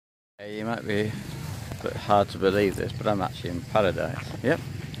You might be a bit hard to believe this, but I'm actually in Paradise. Yep,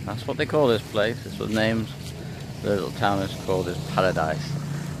 that's what they call this place. It's what names the little town is called, is Paradise.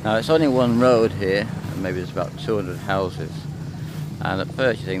 Now it's only one road here, and maybe there's about 200 houses. And at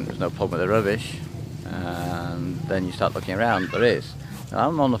first you think there's no problem with the rubbish, and then you start looking around, there is. Now,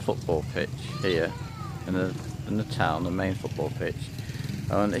 I'm on the football pitch here in the town, the main football pitch,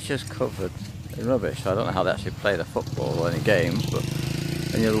 and it's just covered in rubbish. So I don't know how they actually play the football or any games, but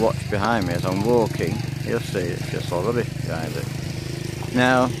when you'll watch behind me as I'm walking, you'll see it's just all rubbish behind it.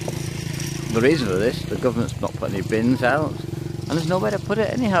 Now, the reason for this, the government's not put any bins out, and there's nowhere to put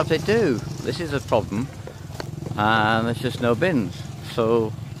it anyhow if they do. This is a problem, and there's just no bins.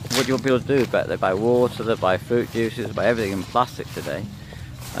 So what you'll be able to do, they buy water, they buy fruit juices, they buy everything in plastic today,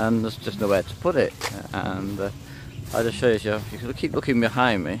 and there's just nowhere to put it. And I'll just show you, if you keep looking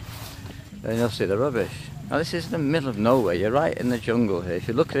behind me, then you'll see the rubbish. Now this is in the middle of nowhere, you're right in the jungle here. If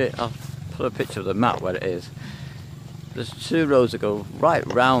you look at it, I'll put a picture of the map where it is. There's two roads that go right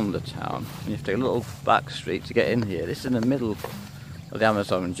round the town, and you have to take a little back street to get in here. This is in the middle of the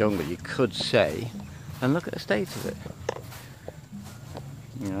Amazon jungle, you could say, and look at the state of it.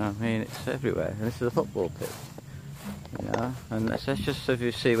 You know what I mean, it's everywhere, and this is a football pitch. You know, and that's just, if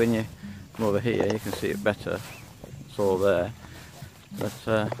you see when you come over here, you can see it better, it's all there. But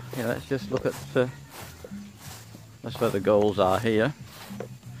yeah, let's just look at that's where the goals are here.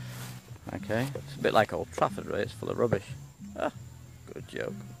 Okay, it's a bit like Old Trafford, right? It's full of rubbish. Ah, good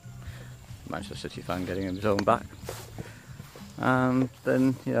joke. Manchester City fan getting his own back. And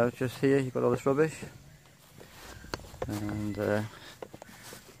then, you know, just here you've got all this rubbish. And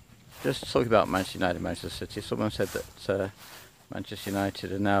just talking about Manchester United and Manchester City, someone said that Manchester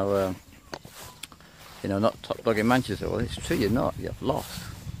United are now, you know, not top dog in Manchester. Well, it's true, you're not. You've lost.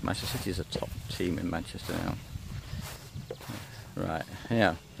 Manchester City is a top team in Manchester now. Right,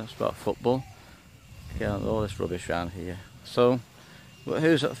 yeah, that's about football. Yeah, all this rubbish around here. So,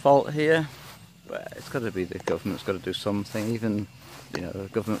 who's at fault here? Well, it's got to be the government's got to do something. Even, you know, the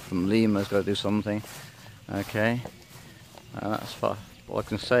government from Lima's got to do something. Okay, and that's all I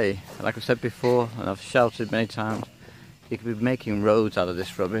can say. Like I've said before, and I've shouted many times, you could be making roads out of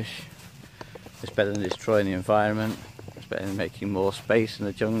this rubbish. It's better than destroying the environment. It's better than making more space in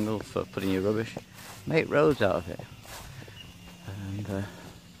the jungle for putting your rubbish. Make roads out of it. And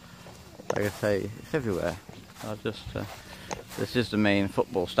like I say, it's everywhere. I'll just this is the main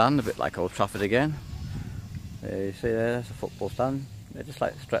football stand, a bit like Old Trafford again. You see there's a football stand. They're just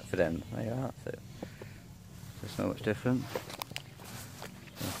like Stretford End. There you are, that's it. There's not much different.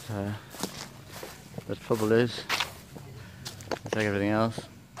 But the trouble is, like everything else,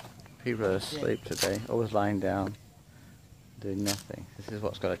 people are asleep today, always lying down, doing nothing. This is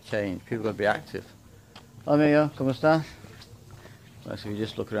what's got to change. People are going to be active. Oh, amigo, ¿cómo estás? Well, so if you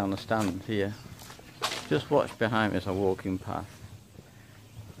just look around the stand here, just watch behind me as I'm walking past.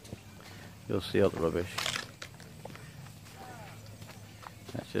 You'll see all the rubbish.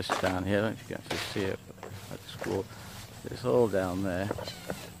 That's just down here, I don't know if you can actually see it, but I just walk. It's all down there.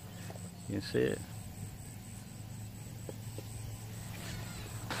 You can see it.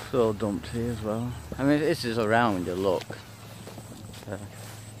 It's all dumped here as well. I mean, this is around you look.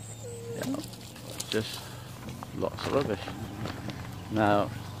 Yeah, just lots of rubbish. Now,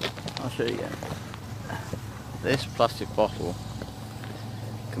 I'll show you again. This plastic bottle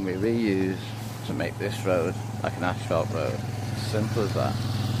can be reused to make this road like an asphalt road. Simple as that.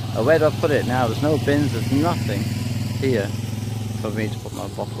 Now, where do I put it now? There's no bins, there's nothing here for me to put my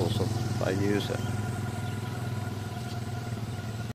bottle so if I use it.